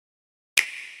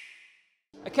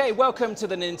Okay, welcome to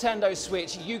the Nintendo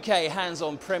Switch UK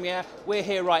hands-on premiere. We're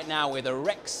here right now with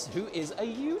Arekkz, who is a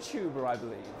YouTuber, I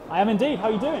believe. I am indeed. How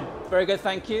are you doing? Very good,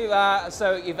 thank you.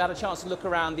 So you've had a chance to look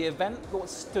around the event. What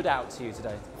stood out to you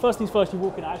today? First things first, you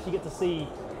walk in, I actually get to see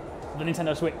the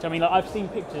Nintendo Switch. I mean, like, I've seen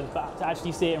pictures, but to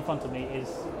actually see it in front of me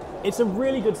it's a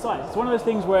really good size. It's one of those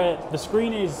things where the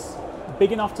screen is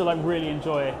big enough to like really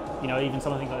enjoy, you know, even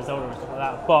some of the things like Zelda and stuff like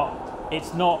that, but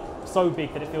it's not so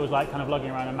big that it feels like kind of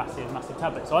lugging around a massive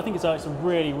tablet. So I think it's a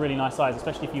really, really nice size,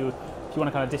 especially if you want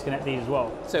to kind of disconnect these as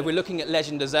well. So if we're looking at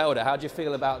Legend of Zelda, how do you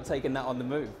feel about taking that on the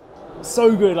move?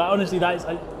 So good. Like, honestly, that is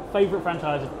a favourite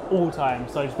franchise of all time.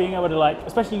 So just being able to, like,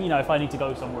 especially, you know, if I need to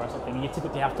go somewhere or something, you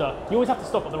always have to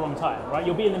stop at the wrong time, right?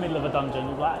 You'll be in the middle of a dungeon,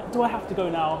 you're like, do I have to go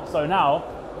now? So now,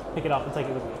 pick it up and take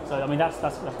it with you. So I mean, that's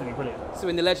going to be brilliant. So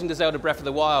in the Legend of Zelda Breath of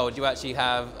the Wild, you actually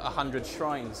have 100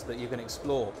 shrines that you can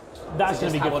explore. That's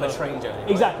going to be good on a train journey.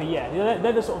 Right? Exactly, yeah.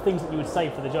 They're the sort of things that you would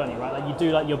save for the journey, right? Like you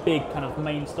do like your big kind of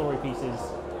main story pieces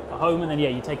at home, and then yeah,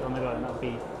 you take it on the go, and that would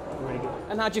be really good.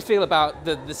 And how do you feel about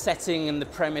the setting and the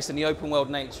premise and the open world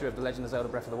nature of the Legend of Zelda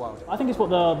Breath of the Wild? I think it's what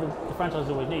the franchise has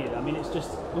always needed. I mean, it's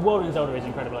just the world in Zelda is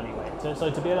incredible anyway.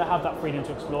 So to be able to have that freedom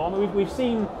to explore. I mean, we've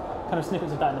seen kind of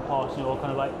snippets of that in the past, you know, or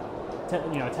kind of like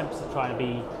attempts at trying to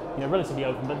be, you know, relatively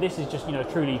open, but this is just, you know,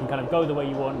 truly you can kind of go the way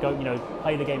you want, go, you know,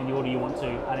 play the game in the order you want to,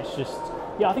 and it's just,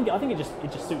 yeah, I think it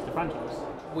just suits the franchise.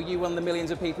 Were you one of the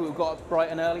millions of people who got up bright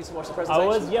and early to watch the presentation? I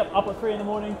was, yep, up at 3 in the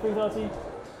morning, 3:30.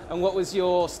 And what was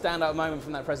your standout moment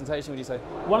from that presentation, would you say?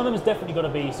 One of them has definitely got to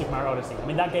be Super Mario Odyssey. I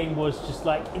mean, that game was just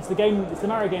like, it's the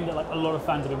Mario game that like a lot of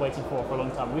fans have been waiting for a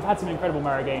long time. We've had some incredible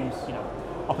Mario games, you know,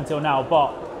 up until now,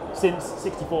 but since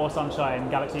 64, Sunshine,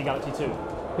 Galaxy, and Galaxy 2,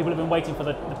 people have been waiting for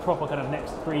the proper kind of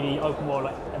next 3D open world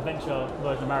like adventure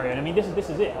version of Mario. And I mean, this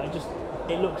is it.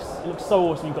 It looks so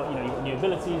awesome. You've got new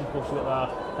abilities. Of course, you've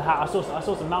got the hat. I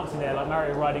saw some mounts in there, like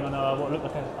Mario riding on what looked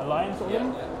like a lion sort of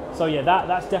thing. Yeah. So yeah,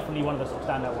 that's definitely one of the sort of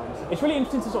standout ones. It's really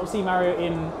interesting to sort of see Mario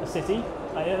in a city.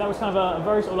 That was kind of a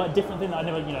very sort of like different thing that I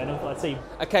never thought I'd see.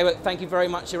 Okay, well, thank you very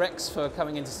much, Arekkz, for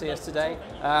coming in to see us today.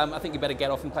 I think you better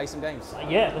get off and play some games.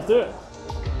 Yeah, let's do it.